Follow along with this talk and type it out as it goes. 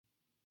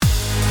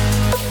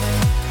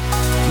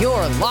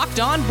Locked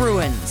On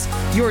Bruins,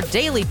 your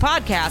daily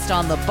podcast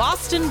on the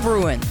Boston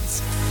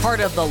Bruins. Part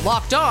of the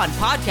Locked On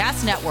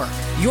Podcast Network,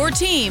 your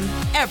team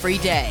every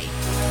day.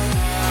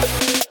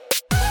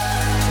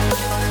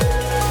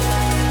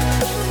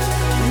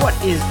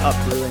 What is up,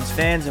 Bruins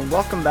fans, and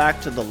welcome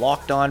back to the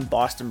Locked On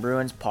Boston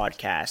Bruins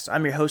podcast.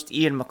 I'm your host,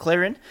 Ian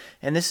McLaren,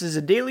 and this is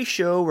a daily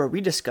show where we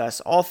discuss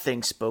all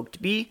things Spoke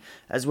to Be,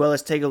 as well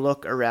as take a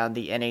look around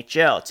the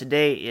NHL.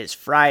 Today is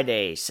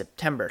Friday,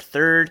 September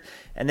 3rd,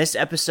 and this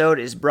episode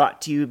is brought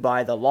to you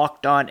by the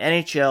Locked On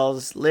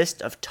NHL's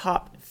list of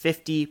top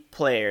 50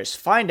 players.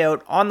 Find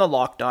out on the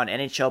Locked On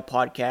NHL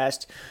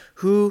podcast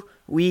who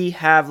we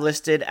have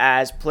listed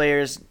as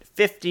players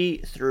 50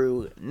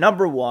 through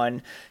number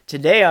 1.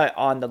 Today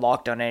on the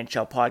Locked On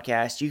NHL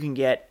podcast, you can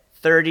get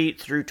 30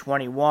 through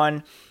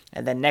 21,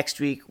 and then next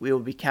week we will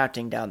be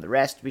counting down the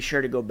rest. Be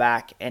sure to go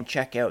back and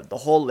check out the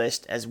whole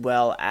list as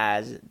well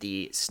as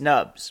the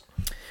snubs.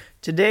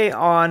 Today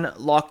on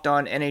Locked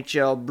On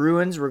NHL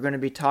Bruins, we're going to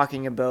be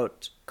talking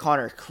about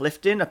Connor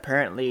Clifton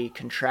apparently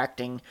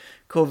contracting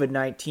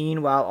COVID-19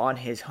 while on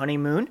his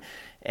honeymoon,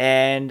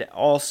 and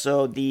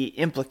also the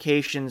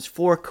implications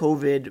for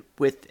COVID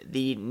with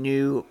the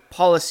new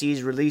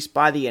policies released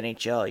by the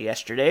NHL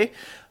yesterday.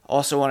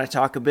 Also want to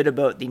talk a bit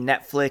about the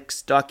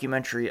Netflix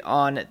documentary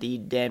on the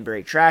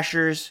Danbury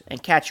Trashers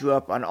and catch you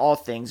up on all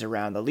things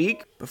around the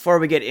league. Before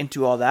we get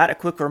into all that, a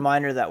quick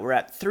reminder that we're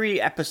at 3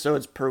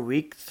 episodes per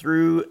week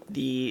through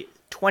the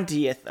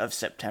 20th of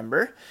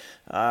September.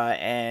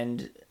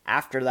 And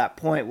after that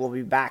point, we'll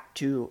be back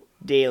to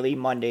daily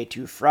Monday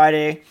to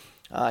Friday.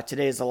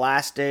 Today is the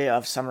last day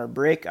of summer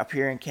break up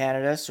here in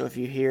Canada, so if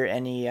you hear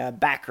any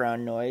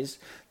background noise,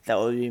 that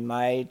will be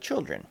my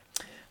children.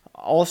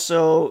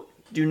 Also,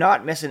 do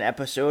not miss an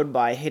episode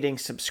by hitting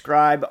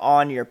subscribe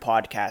on your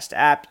podcast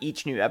app.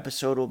 Each new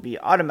episode will be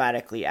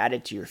automatically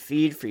added to your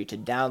feed for you to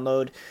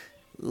download,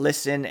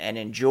 listen, and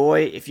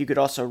enjoy. If you could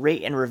also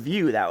rate and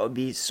review, that would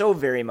be so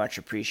very much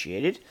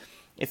appreciated.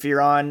 If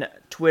you're on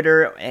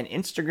Twitter and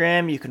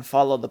Instagram, you can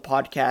follow the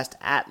podcast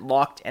at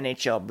Locked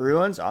NHL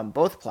Bruins on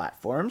both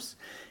platforms.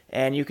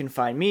 And you can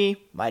find me,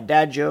 my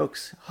dad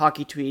jokes,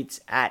 hockey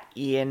tweets at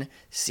Ian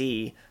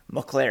C.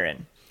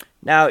 McLaren.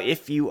 Now,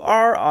 if you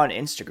are on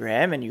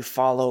Instagram and you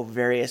follow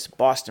various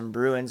Boston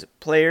Bruins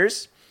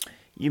players,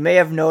 you may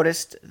have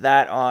noticed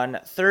that on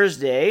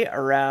Thursday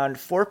around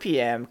 4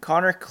 p.m.,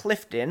 Connor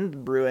Clifton, the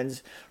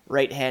Bruins'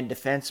 right-hand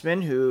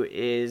defenseman, who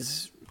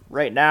is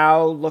right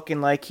now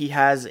looking like he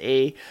has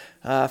a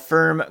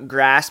firm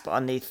grasp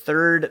on the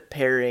third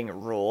pairing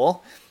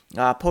role,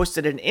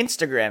 posted an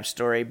Instagram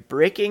story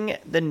breaking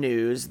the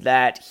news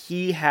that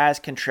he has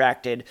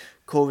contracted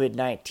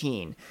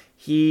COVID-19.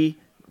 He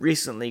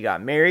recently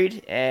got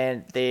married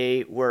and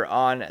they were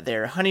on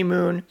their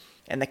honeymoon,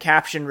 and the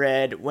caption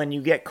read, "When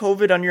you get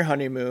COVID on your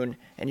honeymoon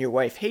and your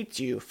wife hates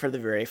you for the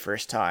very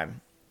first time."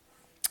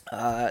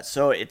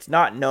 So it's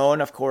not known,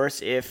 of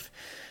course, if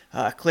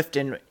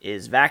Clifton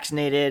is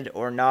vaccinated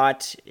or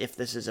not, if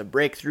this is a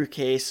breakthrough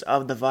case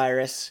of the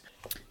virus.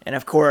 And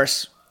of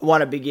course,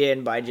 want to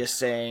begin by just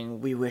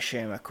saying we wish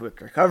him a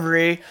quick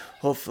recovery.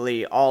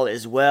 Hopefully all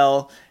is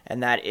well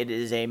and that it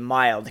is a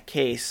mild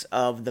case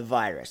of the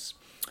virus.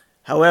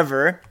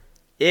 However,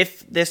 if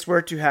this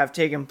were to have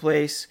taken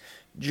place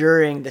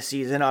during the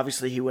season,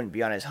 obviously he wouldn't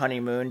be on his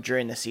honeymoon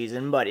during the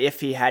season, but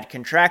if he had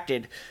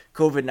contracted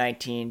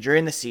COVID-19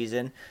 during the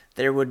season,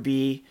 there would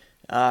be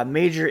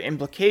major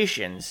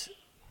implications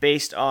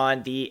based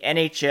on the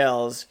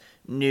NHL's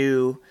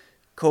new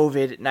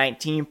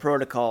COVID-19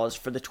 protocols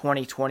for the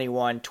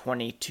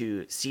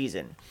 2021-22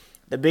 season.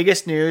 The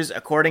biggest news,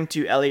 according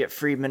to Elliot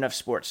Friedman of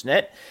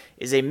Sportsnet,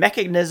 is a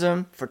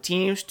mechanism for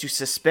teams to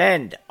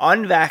suspend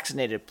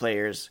unvaccinated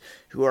players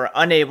who are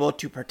unable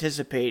to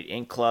participate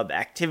in club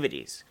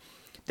activities.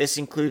 This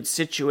includes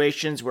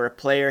situations where a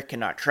player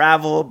cannot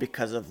travel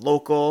because of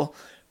local,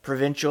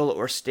 provincial,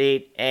 or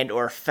state and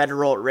or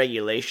federal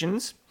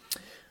regulations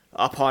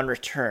upon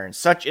return.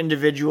 Such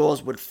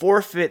individuals would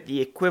forfeit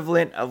the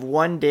equivalent of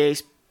 1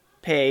 day's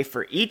pay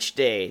for each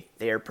day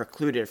they are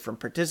precluded from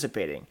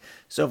participating.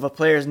 So if a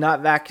player is not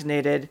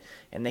vaccinated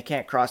and they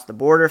can't cross the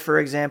border, for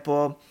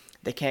example,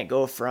 they can't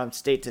go from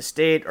state to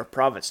state or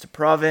province to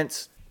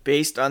province,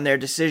 based on their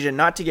decision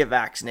not to get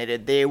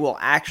vaccinated, they will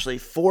actually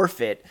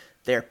forfeit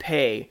their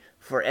pay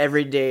for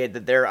every day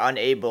that they're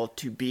unable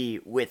to be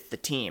with the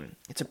team.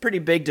 It's a pretty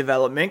big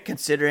development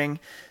considering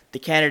the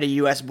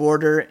Canada-US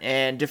border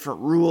and different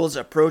rules,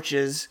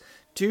 approaches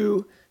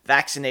to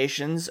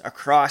vaccinations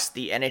across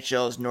the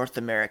NHL's North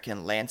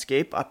American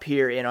landscape. Up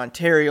here in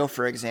Ontario,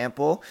 for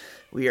example,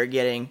 we are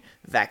getting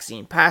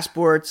vaccine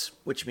passports,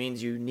 which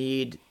means you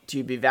need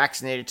to be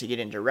vaccinated to get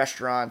into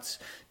restaurants,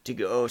 to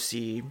go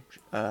see,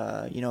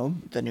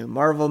 the new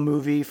Marvel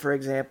movie, for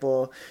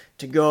example,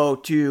 to go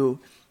to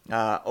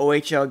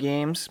OHL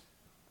games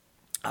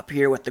up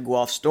here with the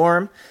Guelph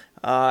Storm.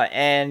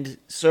 And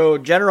so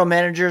general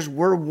managers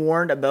were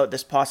warned about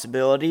this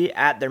possibility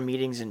at their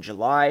meetings in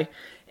July,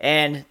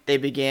 and they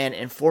began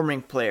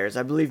informing players.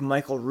 I believe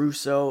Michael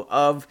Russo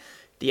of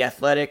The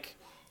Athletic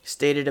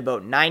stated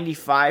about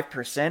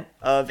 95%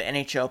 of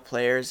NHL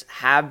players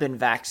have been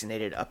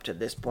vaccinated up to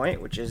this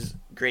point, which is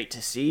great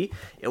to see.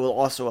 It will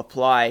also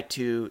apply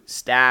to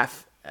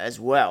staff as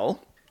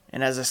well.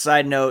 And as a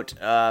side note,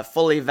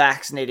 fully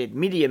vaccinated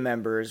media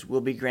members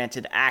will be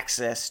granted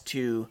access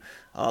to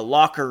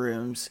locker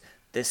rooms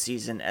this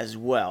season as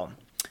well.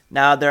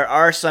 Now, there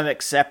are some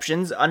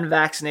exceptions.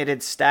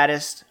 Unvaccinated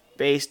status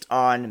based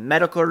on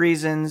medical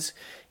reasons,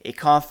 a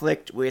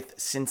conflict with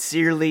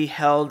sincerely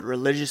held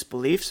religious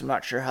beliefs. I'm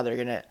not sure how they're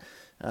going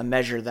to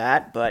measure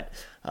that, but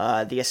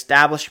the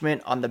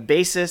establishment on the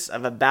basis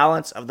of a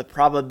balance of the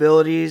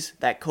probabilities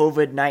that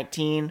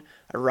COVID-19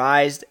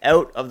 arised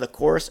out of the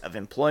course of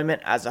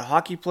employment as a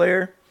hockey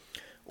player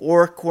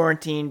or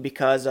quarantine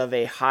because of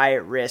a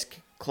high-risk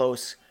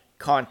close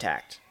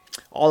contact.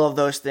 All of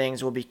those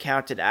things will be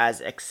counted as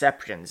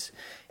exceptions.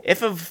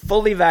 If a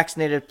fully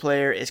vaccinated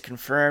player is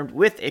confirmed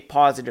with a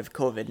positive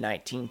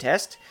COVID-19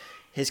 test,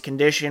 his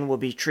condition will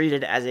be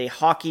treated as a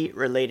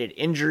hockey-related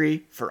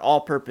injury for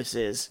all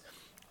purposes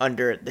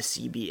under the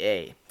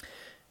CBA.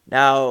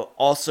 Now,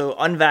 also,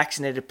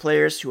 unvaccinated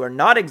players who are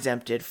not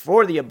exempted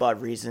for the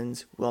above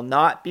reasons will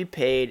not be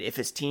paid if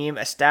his team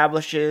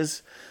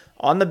establishes,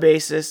 on the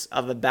basis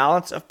of a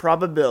balance of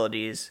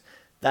probabilities,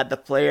 that the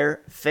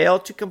player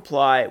failed to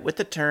comply with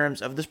the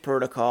terms of this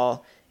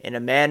protocol in a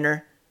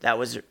manner that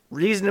was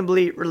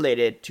reasonably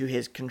related to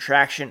his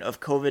contraction of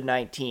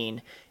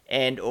COVID-19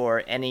 and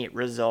or any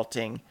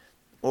resulting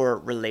or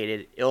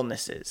related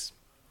illnesses.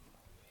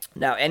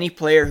 Now, any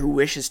player who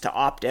wishes to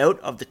opt out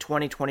of the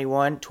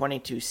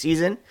 2021-22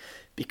 season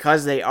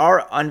because they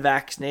are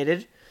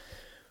unvaccinated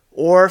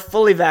or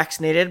fully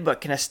vaccinated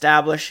but can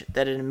establish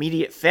that an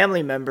immediate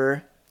family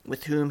member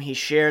with whom he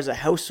shares a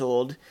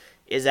household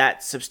is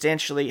at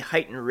substantially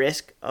heightened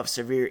risk of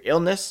severe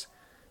illness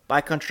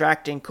by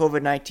contracting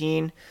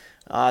COVID-19,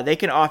 they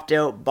can opt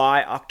out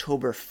by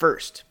October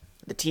 1st.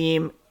 The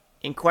team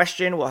in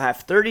question will have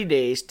 30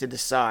 days to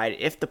decide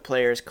if the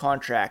player's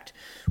contract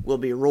will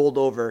be rolled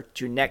over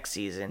to next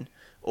season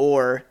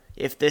or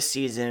if this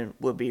season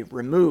will be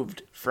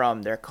removed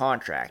from their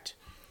contract.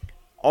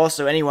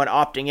 Also, anyone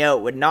opting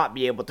out would not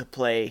be able to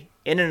play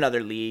in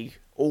another league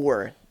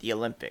or the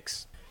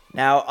Olympics.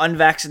 Now,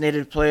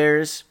 unvaccinated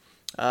players,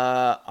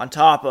 on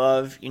top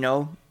of,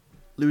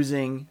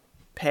 losing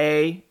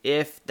pay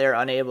if they're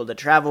unable to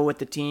travel with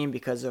the team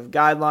because of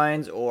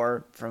guidelines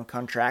or from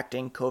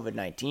contracting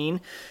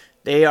COVID-19,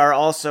 they are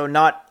also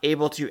not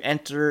able to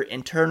enter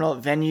internal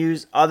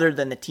venues other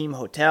than the team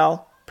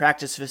hotel,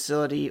 practice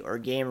facility, or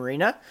game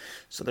arena.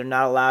 So they're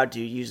not allowed to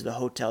use the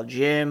hotel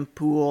gym,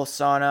 pool,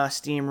 sauna,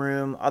 steam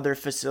room, other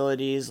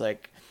facilities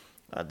like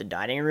the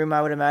dining room,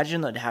 I would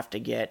imagine. They'd have to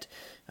get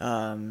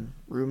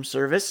room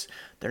service.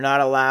 They're not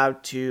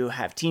allowed to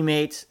have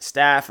teammates,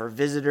 staff, or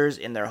visitors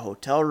in their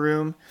hotel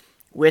room,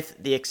 with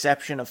the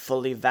exception of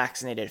fully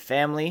vaccinated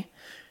family.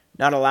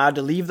 Not allowed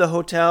to leave the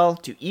hotel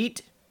to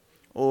eat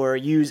or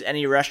use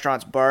any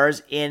restaurants,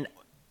 bars in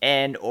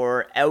and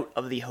or out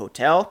of the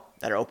hotel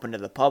that are open to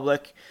the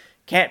public.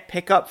 Can't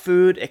pick up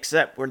food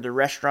except where the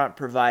restaurant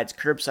provides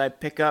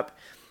curbside pickup,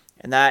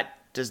 and that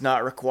does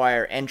not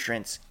require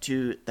entrance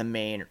to the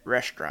main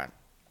restaurant.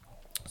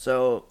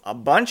 So a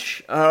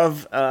bunch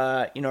of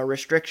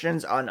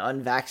restrictions on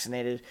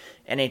unvaccinated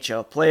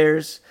NHL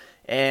players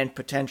and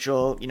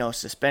potential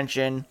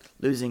suspension,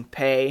 losing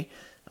pay.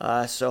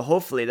 So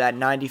hopefully that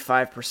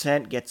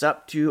 95% gets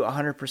up to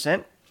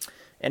 100%.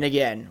 And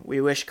again,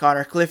 we wish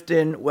Connor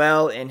Clifton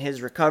well in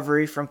his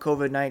recovery from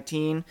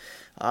COVID-19.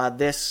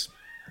 This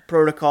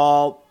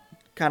protocol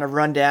kind of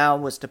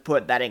rundown was to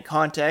put that in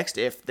context.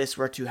 If this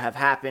were to have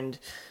happened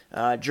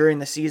during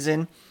the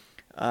season,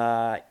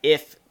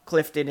 if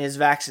Clifton is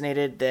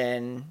vaccinated,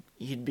 then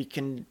he'd be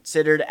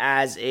considered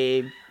as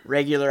a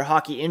regular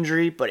hockey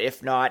injury. But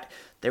if not,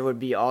 there would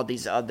be all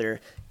these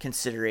other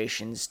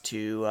considerations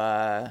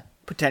to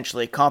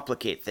potentially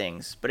complicate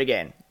things. But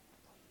again,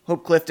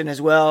 hope Clifton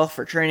is well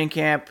for training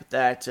camp,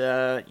 that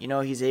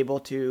he's able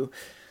to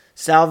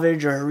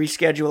salvage or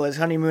reschedule his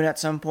honeymoon at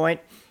some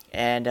point.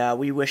 And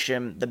we wish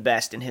him the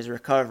best in his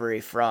recovery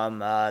from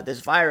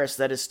this virus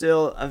that is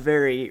still a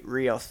very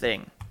real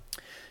thing.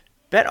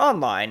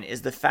 BetOnline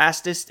is the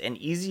fastest and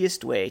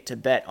easiest way to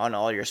bet on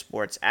all your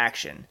sports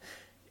action.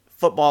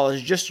 Football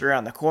is just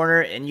around the corner,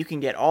 and you can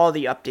get all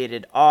the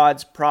updated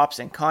odds, props,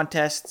 and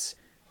contests,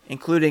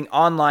 including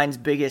online's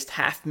biggest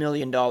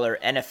 $500,000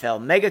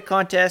 NFL Mega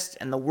Contest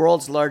and the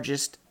world's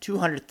largest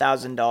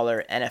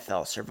 $200,000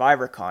 NFL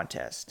Survivor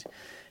Contest.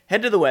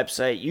 Head to the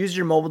website, use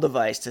your mobile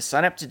device to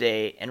sign up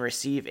today, and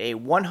receive a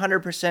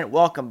 100%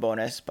 welcome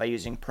bonus by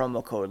using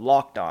promo code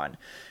LOCKEDON.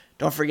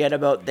 Don't forget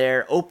about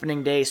their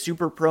opening day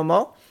super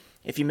promo.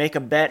 If you make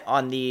a bet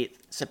on the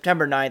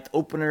September 9th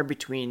opener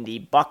between the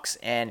Bucks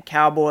and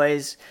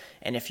Cowboys,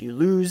 and if you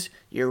lose,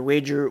 your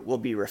wager will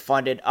be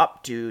refunded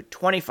up to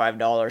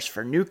 $25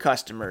 for new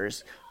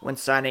customers when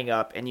signing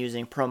up and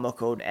using promo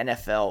code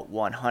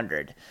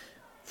NFL100.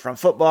 From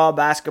football,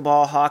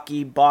 basketball,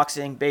 hockey,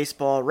 boxing,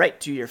 baseball, right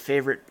to your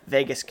favorite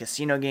Vegas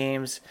casino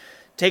games,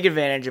 Take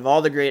advantage of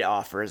all the great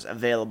offers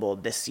available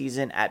this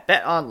season at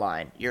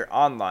BetOnline, your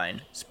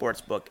online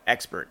sportsbook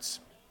experts.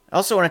 I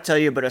also want to tell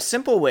you about a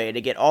simple way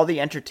to get all the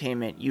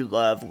entertainment you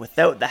love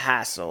without the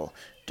hassle.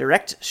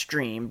 Direct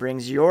Stream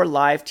brings your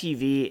live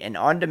TV and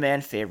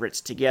on-demand favorites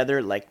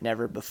together like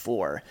never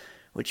before,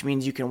 which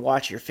means you can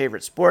watch your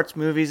favorite sports,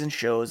 movies, and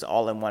shows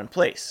all in one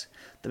place.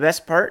 The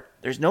best part?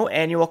 There's no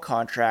annual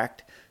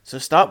contract, so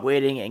stop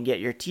waiting and get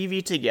your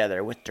TV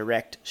together with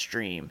Direct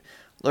Stream.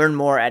 Learn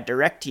more at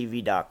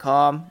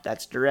directtv.com.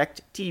 That's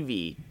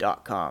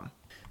directtv.com.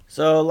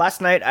 So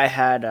last night I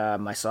had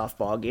my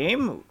softball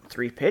game,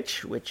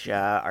 3-pitch, which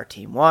our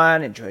team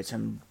won, enjoyed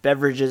some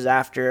beverages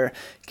after,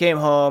 came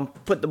home,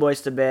 put the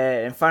boys to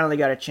bed, and finally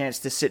got a chance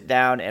to sit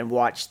down and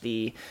watch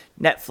the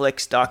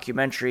Netflix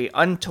documentary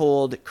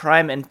Untold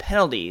Crime and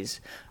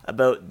Penalties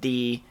about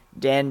the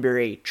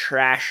Danbury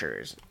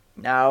Trashers.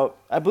 Now,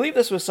 I believe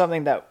this was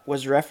something that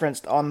was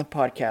referenced on the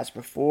podcast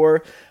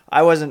before.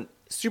 I wasn't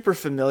super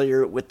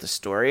familiar with the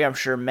story. I'm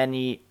sure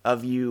many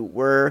of you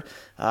were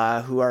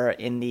who are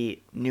in the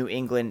New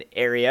England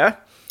area,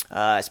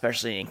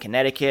 especially in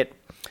Connecticut.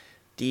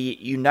 The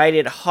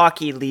United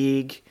Hockey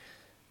League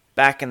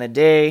back in the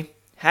day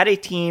had a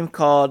team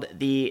called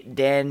the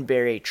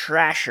Danbury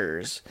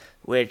Trashers,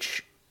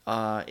 which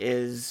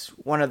is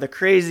one of the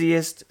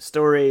craziest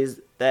stories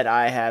that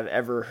I have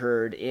ever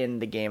heard in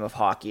the game of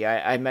hockey.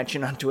 I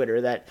mentioned on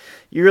Twitter that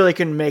you really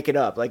couldn't make it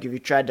up. Like if you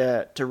tried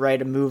to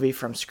write a movie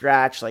from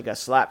scratch, like a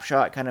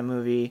Slapshot kind of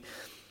movie,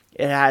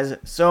 it has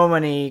so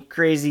many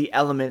crazy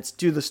elements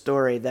to the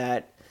story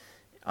that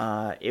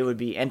it would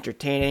be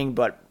entertaining,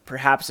 but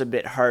perhaps a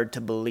bit hard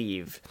to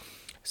believe.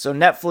 So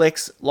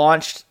Netflix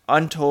launched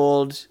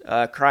Untold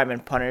Crime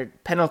and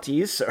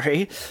Penalties.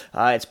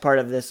 It's part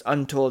of this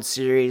Untold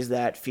series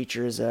that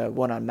features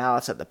one on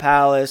Malice at the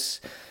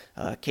Palace.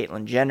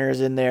 Caitlyn Jenner is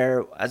in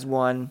there as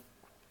one.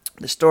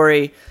 The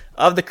story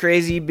of the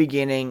crazy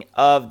beginning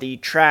of the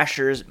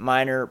Trashers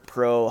minor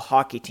pro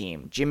hockey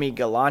team. Jimmy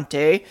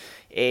Galante,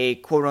 a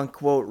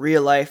quote-unquote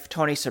real-life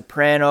Tony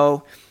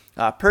Soprano,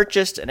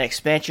 purchased an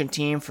expansion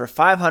team for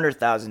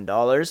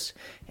 $500,000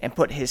 and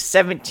put his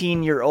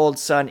 17-year-old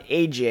son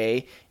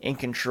AJ in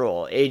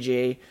control.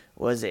 AJ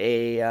was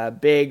a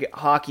big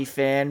hockey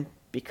fan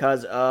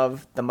because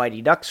of the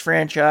Mighty Ducks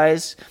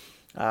franchise.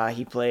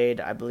 He played,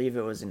 I believe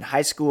it was in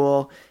high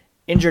school,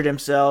 injured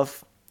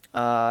himself,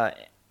 I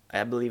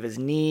believe his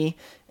knee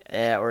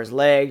or his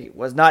leg,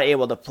 was not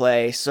able to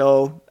play.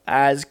 So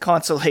as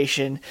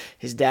consolation,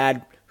 his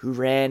dad, who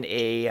ran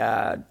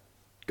a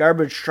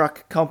garbage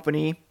truck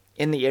company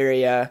in the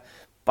area,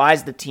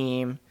 buys the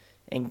team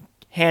and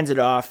hands it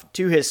off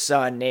to his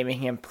son, naming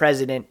him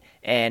president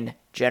and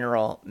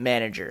general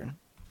manager.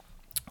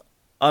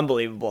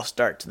 Unbelievable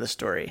start to the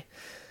story.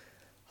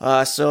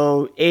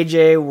 So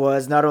AJ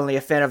was not only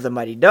a fan of the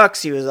Mighty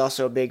Ducks, he was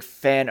also a big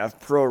fan of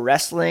pro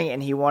wrestling,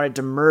 and he wanted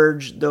to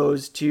merge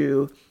those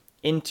two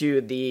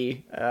into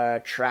the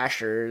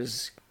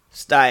Trashers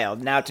style.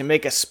 Now, to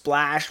make a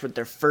splash with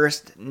their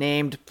first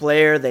named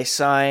player, they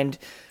signed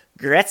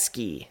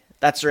Gretzky.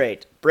 That's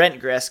right, Brent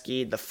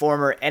Gretzky, the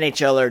former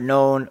NHLer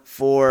known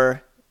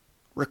for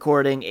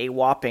recording a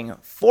whopping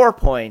 4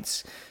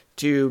 points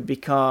to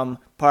become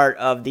part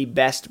of the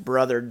best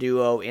brother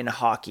duo in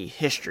hockey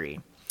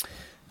history.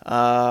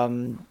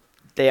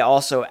 They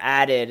also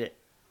added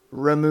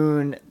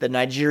Ramoon, the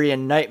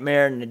Nigerian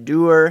Nightmare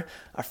Nadur,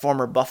 a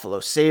former Buffalo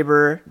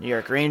Sabre, New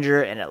York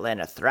Ranger, and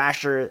Atlanta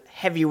Thrasher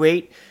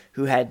heavyweight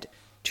who had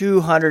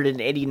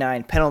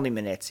 289 penalty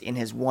minutes in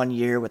his 1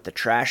 year with the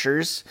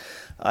Trashers.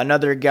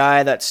 Another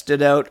guy that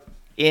stood out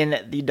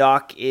in the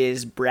doc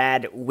is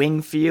Brad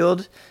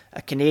Wingfield,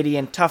 a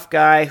Canadian tough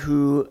guy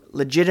who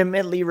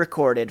legitimately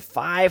recorded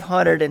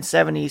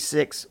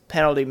 576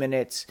 penalty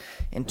minutes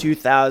in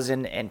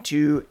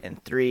 2002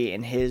 and 3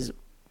 in his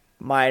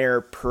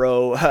minor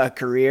pro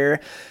career.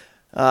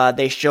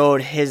 They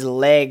showed his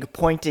leg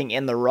pointing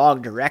in the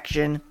wrong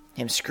direction,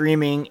 him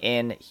screaming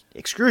in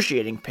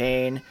excruciating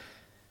pain,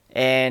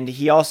 and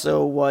he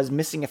also was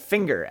missing a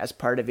finger as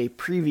part of a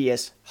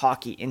previous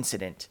hockey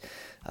incident.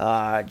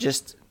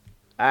 Just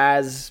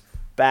as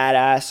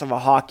badass of a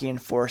hockey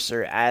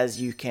enforcer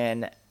as you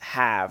can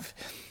have.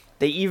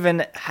 They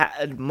even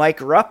had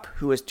Mike Rupp,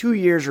 who was 2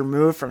 years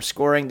removed from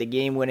scoring the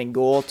game-winning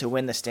goal to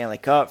win the Stanley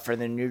Cup for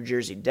the New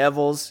Jersey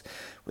Devils.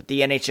 With the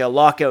NHL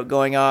lockout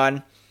going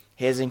on,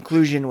 his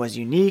inclusion was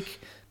unique,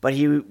 but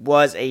he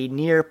was a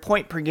near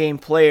point-per-game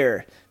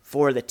player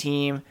for the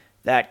team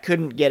that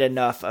couldn't get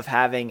enough of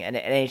having an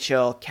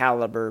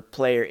NHL-caliber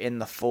player in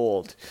the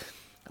fold.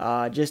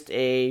 Just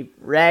a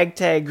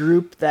ragtag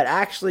group that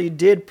actually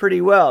did pretty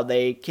well.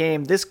 They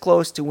came this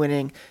close to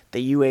winning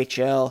the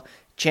UHL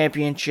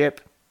championship.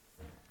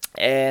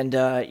 And,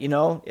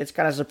 it's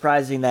kind of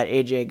surprising that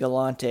AJ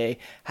Galante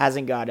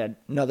hasn't got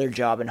another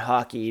job in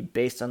hockey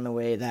based on the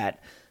way that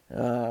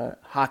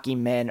hockey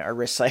men are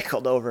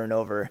recycled over and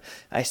over.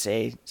 I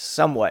say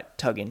somewhat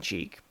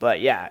tongue-in-cheek.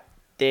 But, yeah,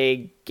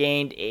 they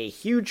gained a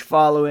huge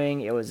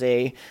following. It was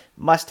a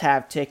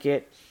must-have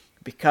ticket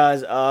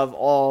because of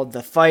all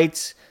the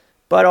fights,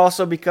 but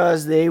also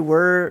because they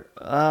were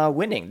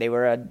winning. They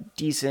were a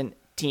decent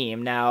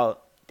team. Now,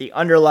 the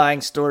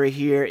underlying story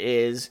here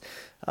is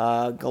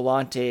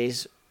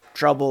Galante's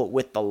trouble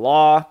with the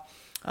law.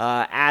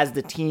 As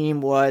the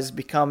team was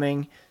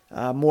becoming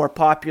more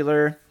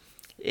popular,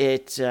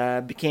 it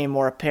became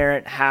more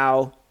apparent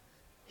how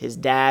his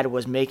dad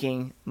was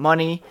making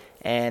money,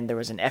 and there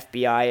was an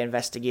FBI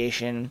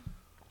investigation.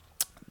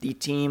 The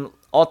team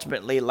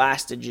ultimately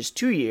lasted just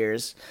 2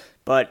 years,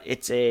 but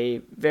it's a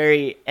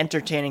very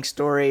entertaining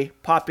story,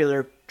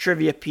 popular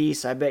trivia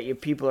piece. I bet you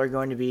people are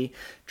going to be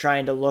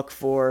trying to look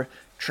for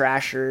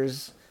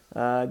Trashers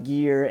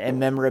gear and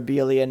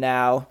memorabilia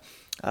now.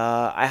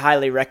 I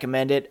highly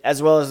recommend it,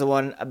 as well as the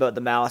one about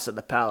the Malice at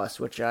the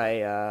Palace, which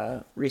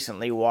I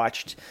recently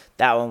watched.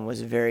 That one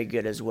was very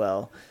good as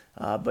well.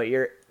 But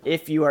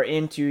if you are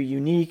into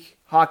unique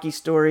hockey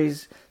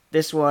stories,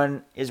 this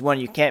one is one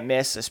you can't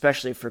miss,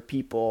 especially for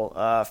people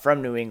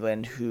from New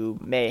England who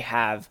may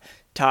have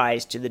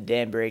ties to the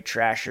Danbury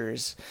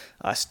Trashers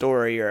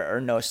story or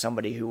know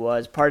somebody who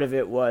was. Part of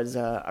it was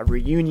a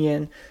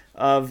reunion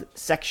of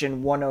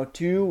Section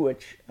 102,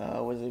 which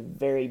was a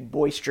very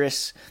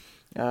boisterous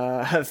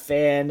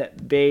fan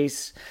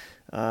base,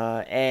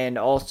 and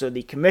also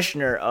the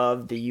commissioner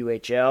of the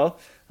UHL,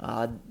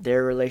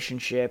 their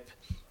relationship,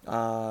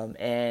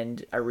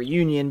 and a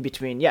reunion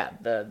between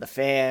the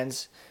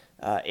fans,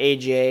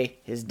 AJ,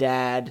 his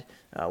dad,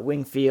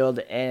 Wingfield,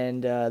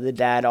 and the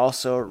dad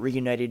also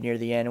reunited near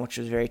the end, which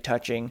was very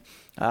touching.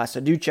 So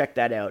do check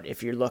that out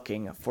if you're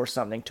looking for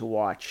something to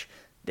watch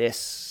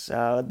this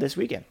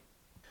weekend.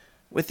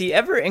 With the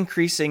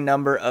ever-increasing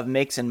number of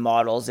makes and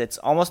models, it's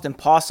almost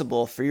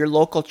impossible for your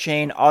local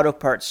chain auto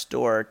parts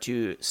store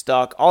to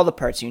stock all the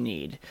parts you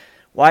need.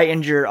 Why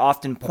endure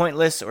often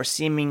pointless or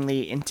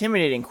seemingly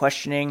intimidating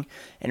questioning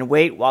and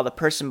wait while the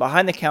person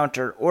behind the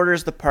counter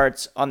orders the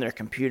parts on their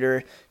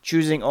computer,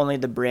 choosing only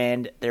the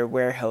brand their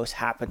warehouse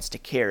happens to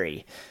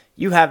carry?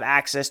 You have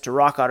access to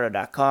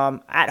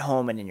rockauto.com at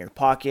home and in your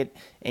pocket,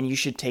 and you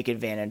should take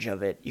advantage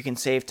of it. You can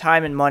save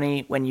time and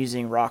money when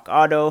using Rock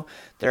Auto.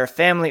 They're a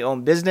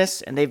family-owned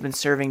business, and they've been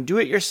serving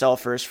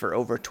do-it-yourselfers for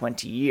over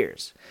 20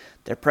 years.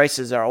 Their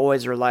prices are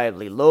always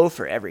reliably low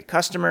for every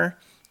customer,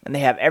 and they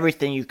have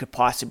everything you could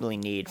possibly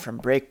need, from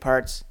brake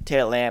parts,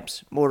 tail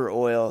lamps, motor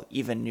oil,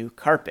 even new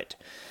carpet.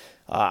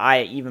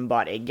 I even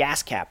bought a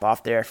gas cap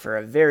off there for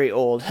a very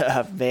old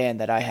van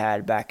that I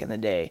had back in the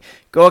day.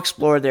 Go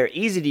explore their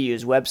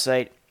easy-to-use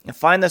website and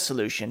find the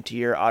solution to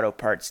your auto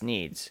parts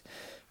needs.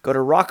 Go to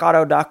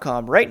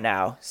rockauto.com right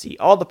now, see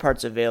all the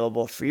parts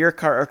available for your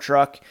car or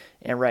truck,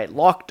 and write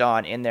Locked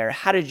On in their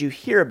How Did You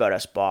Hear About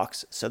Us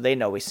box so they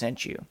know we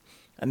sent you.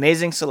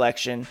 Amazing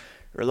selection,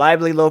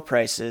 reliably low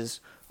prices,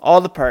 all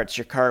the parts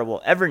your car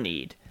will ever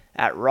need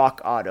at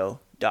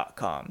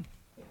rockauto.com.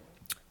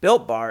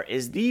 Built Bar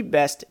is the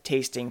best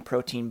tasting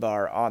protein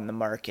bar on the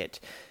market.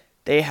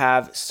 They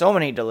have so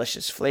many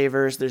delicious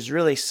flavors. There's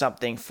really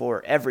something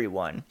for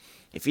everyone.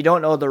 If you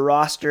don't know the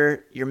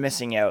roster, you're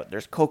missing out.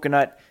 There's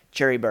coconut,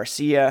 cherry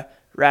barcia,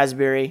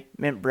 raspberry,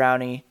 mint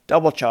brownie,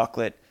 double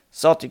chocolate,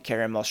 salted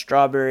caramel,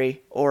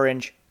 strawberry,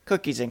 orange,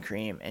 cookies and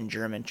cream, and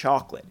German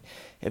chocolate.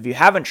 If you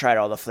haven't tried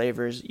all the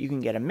flavors, you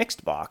can get a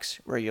mixed box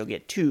where you'll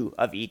get 2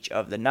 of each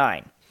of the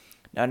 9.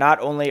 Now,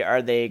 not only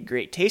are they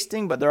great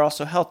tasting, but they're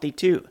also healthy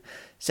too.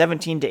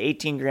 17 to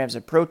 18 grams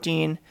of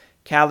protein,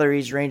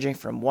 calories ranging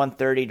from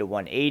 130 to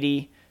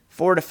 180,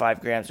 4 to 5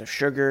 grams of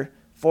sugar,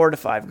 4 to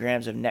 5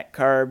 grams of net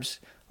carbs,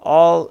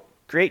 all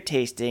great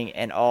tasting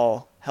and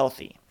all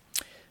healthy.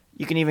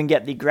 You can even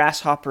get the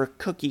Grasshopper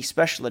Cookie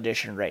Special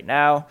Edition right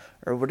now,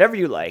 or whatever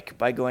you like,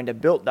 by going to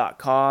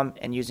Built.com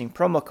and using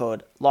promo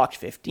code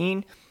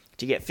LOCKED15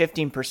 to get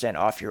 15%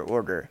 off your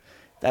order.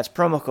 That's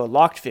promo code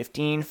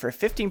LOCKED15 for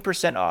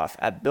 15% off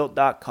at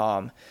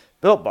Built.com.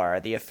 Built Bar,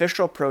 the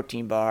official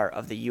protein bar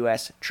of the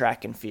U.S.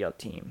 track and field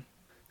team.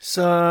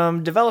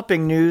 Some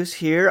developing news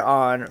here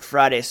on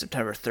Friday,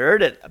 September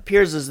 3rd. It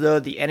appears as though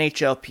the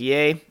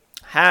NHLPA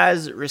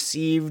has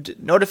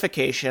received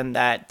notification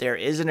that there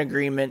is an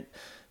agreement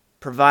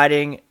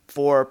providing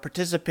for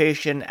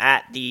participation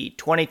at the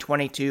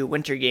 2022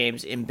 Winter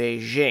Games in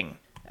Beijing.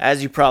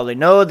 As you probably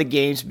know, the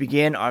games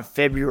begin on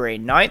February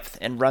 9th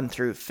and run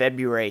through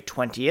February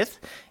 20th.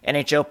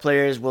 NHL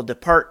players will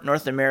depart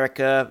North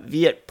America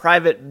via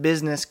private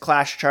business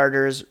class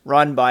charters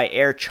run by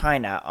Air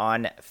China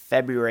on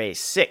February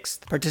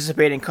 6th.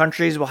 Participating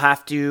countries will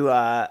have to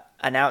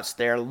announce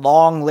their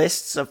long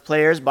lists of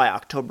players by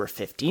October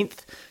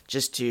 15th,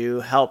 just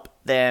to help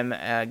them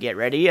get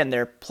ready, and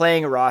their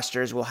playing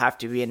rosters will have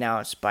to be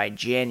announced by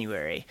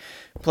January.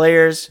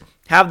 Players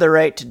have the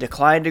right to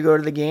decline to go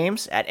to the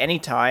games at any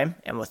time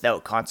and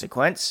without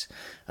consequence.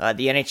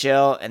 The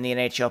NHL and the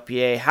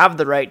NHLPA have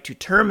the right to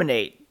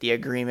terminate the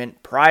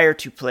agreement prior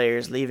to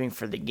players leaving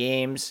for the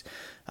games.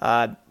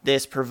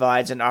 This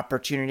provides an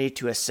opportunity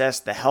to assess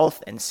the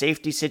health and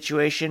safety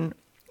situation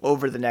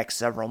over the next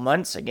several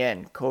months.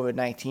 Again,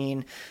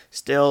 COVID-19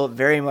 still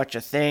very much a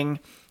thing.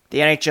 The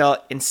NHL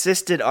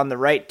insisted on the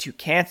right to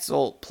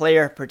cancel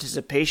player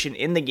participation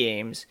in the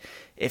games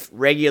if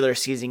regular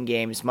season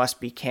games must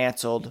be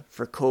canceled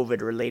for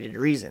COVID-related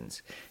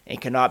reasons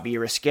and cannot be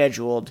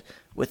rescheduled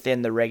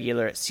within the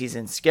regular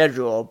season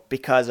schedule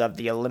because of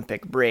the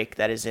Olympic break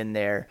that is in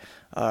there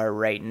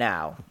right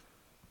now.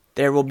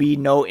 There will be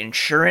no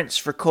insurance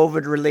for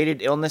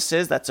COVID-related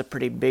illnesses. That's a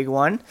pretty big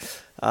one.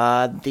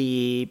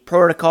 The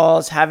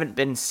protocols haven't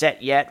been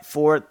set yet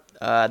for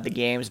the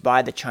games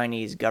by the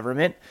Chinese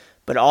government,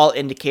 but all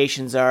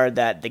indications are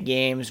that the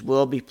games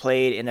will be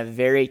played in a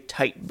very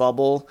tight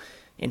bubble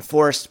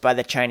enforced by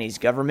the Chinese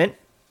government,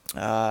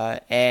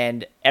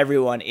 and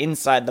everyone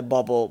inside the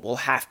bubble will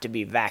have to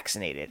be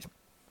vaccinated.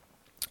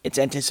 It's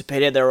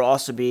anticipated there will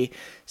also be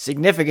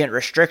significant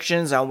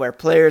restrictions on where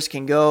players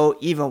can go,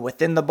 even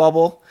within the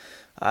bubble,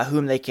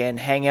 whom they can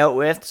hang out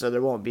with, so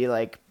there won't be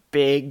like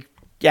big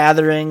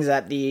gatherings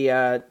at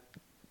the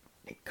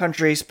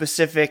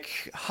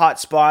country-specific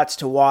hotspots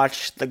to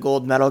watch the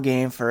gold medal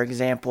game, for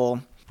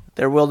example.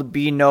 There will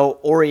be no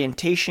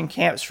orientation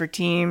camps for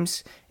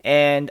teams,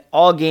 and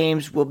all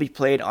games will be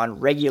played on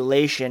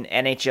regulation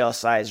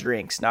NHL-sized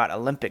rinks, not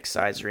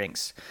Olympic-sized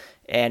rinks,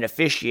 and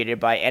officiated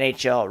by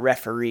NHL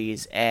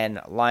referees and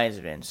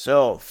linesmen.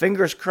 So,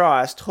 fingers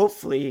crossed,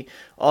 hopefully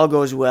all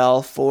goes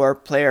well for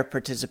player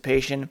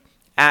participation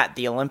at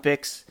the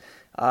Olympics.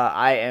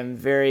 I am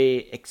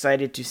very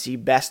excited to see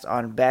best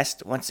on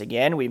best once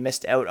again. We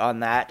missed out on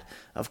that,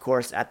 of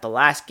course, at the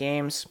last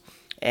games,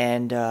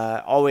 and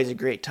always a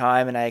great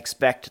time, and I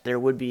expect there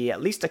would be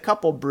at least a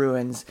couple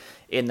Bruins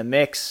in the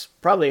mix,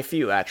 probably a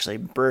few actually.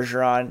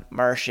 Bergeron,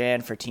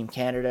 Marchand for Team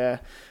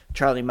Canada,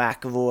 Charlie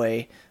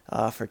McAvoy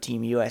for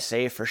Team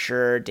USA for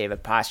sure,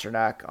 David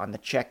Pastrnak on the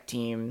Czech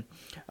team.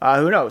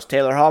 Who knows,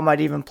 Taylor Hall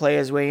might even play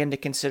his way into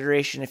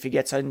consideration if he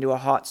gets into a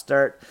hot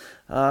start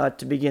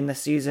to begin the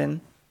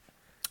season.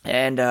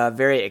 And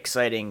very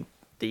exciting,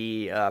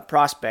 the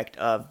prospect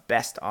of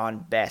best on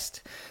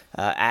best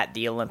at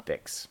the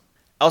Olympics.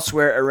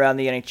 Elsewhere around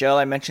the NHL,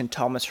 I mentioned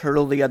Thomas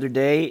Hertl the other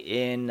day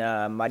in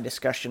my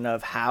discussion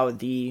of how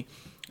the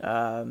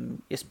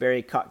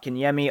Jesperi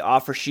Kotkaniemi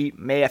offer sheet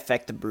may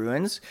affect the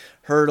Bruins.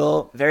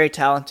 Hertl, very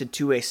talented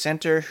two-way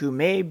center who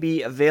may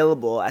be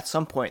available at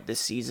some point this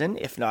season,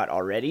 if not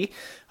already.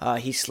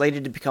 He's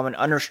slated to become an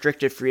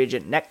unrestricted free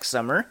agent next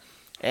summer,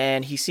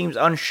 and he seems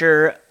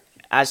unsure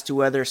as to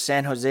whether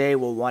San Jose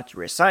will want to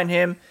resign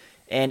him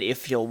and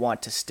if he'll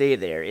want to stay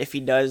there. If he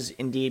does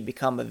indeed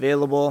become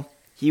available,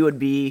 he would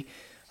be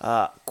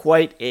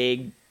quite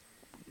a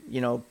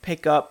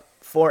pickup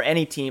for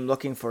any team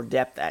looking for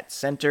depth at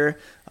center.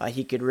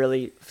 He could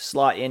really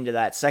slot into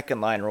that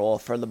second line role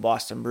for the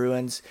Boston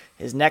Bruins.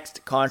 His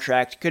next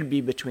contract could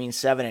be between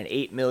 $7 and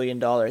 $8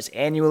 million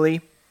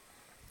annually.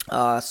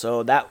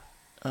 So that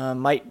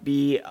might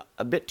be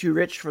a bit too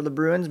rich for the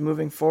Bruins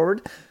moving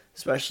forward,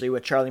 especially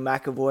with Charlie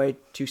McAvoy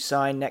to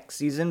sign next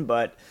season,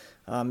 but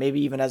maybe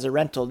even as a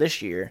rental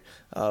this year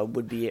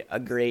would be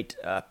a great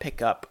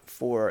pickup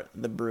for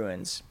the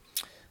Bruins.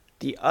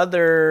 The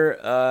other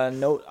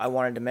note I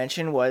wanted to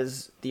mention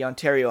was the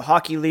Ontario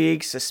Hockey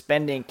League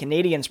suspending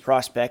Canadiens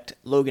prospect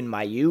Logan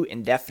Mailloux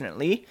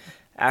indefinitely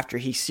after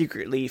he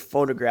secretly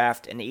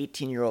photographed an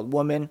 18-year-old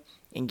woman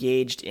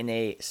engaged in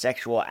a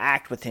sexual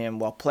act with him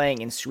while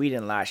playing in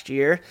Sweden last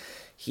year.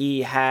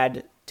 He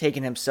had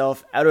taken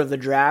himself out of the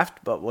draft,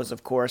 but was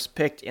of course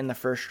picked in the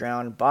first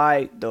round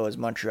by those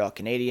Montreal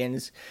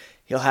Canadiens.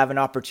 He'll have an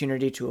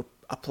opportunity to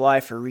apply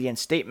for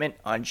reinstatement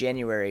on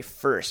January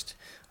 1st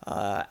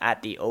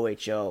at the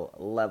OHL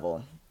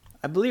level.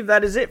 I believe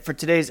that is it for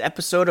today's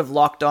episode of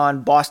Locked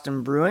On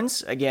Boston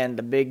Bruins. Again,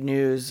 the big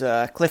news,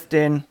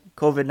 Clifton,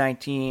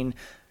 COVID-19,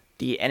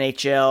 the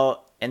NHL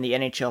and the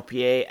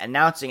NHLPA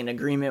announcing an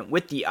agreement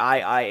with the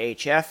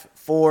IIHF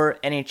for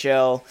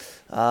NHL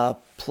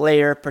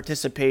player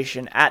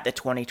participation at the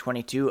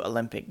 2022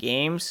 Olympic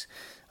Games,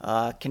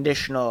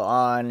 conditional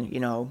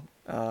on,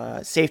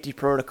 safety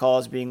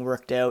protocols being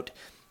worked out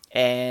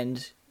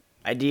and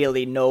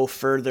ideally no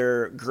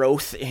further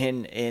growth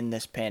in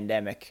this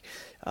pandemic.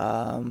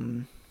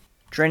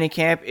 Training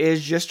camp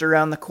is just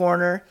around the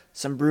corner.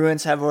 Some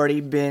Bruins have already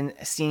been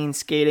seen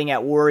skating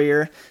at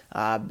Warrior.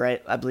 I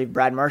believe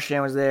Brad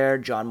Marchand was there.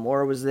 John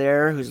Moore was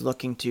there, who's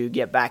looking to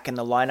get back in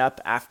the lineup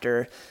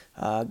after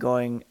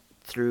going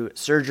through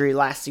surgery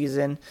last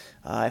season.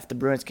 If the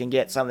Bruins can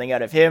get something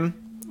out of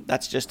him,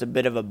 that's just a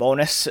bit of a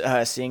bonus,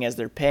 seeing as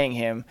they're paying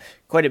him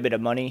quite a bit of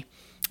money.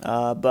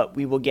 But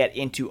we will get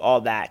into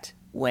all that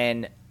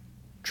when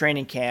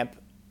training camp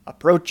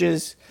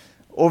approaches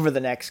over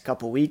the next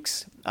couple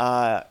weeks.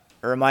 A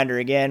reminder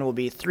again, will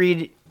be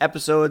 3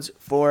 episodes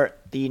for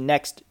the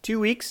next 2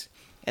 weeks,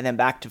 and then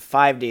back to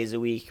 5 days a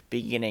week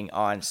beginning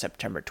on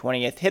September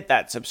 20th. Hit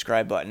that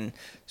subscribe button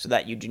so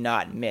that you do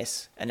not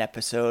miss an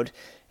episode.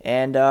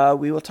 And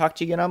we will talk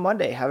to you again on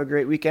Monday. Have a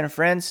great weekend,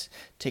 friends.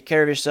 Take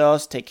care of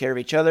yourselves. Take care of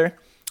each other.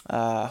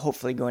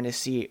 Hopefully going to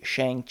see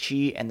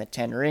Shang-Chi and the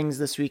 10 Rings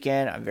this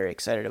weekend. I'm very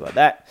excited about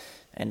that.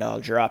 And I'll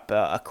drop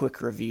a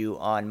quick review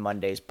on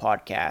Monday's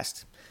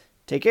podcast.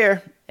 Take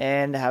care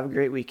and have a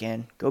great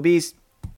weekend. Go Bees!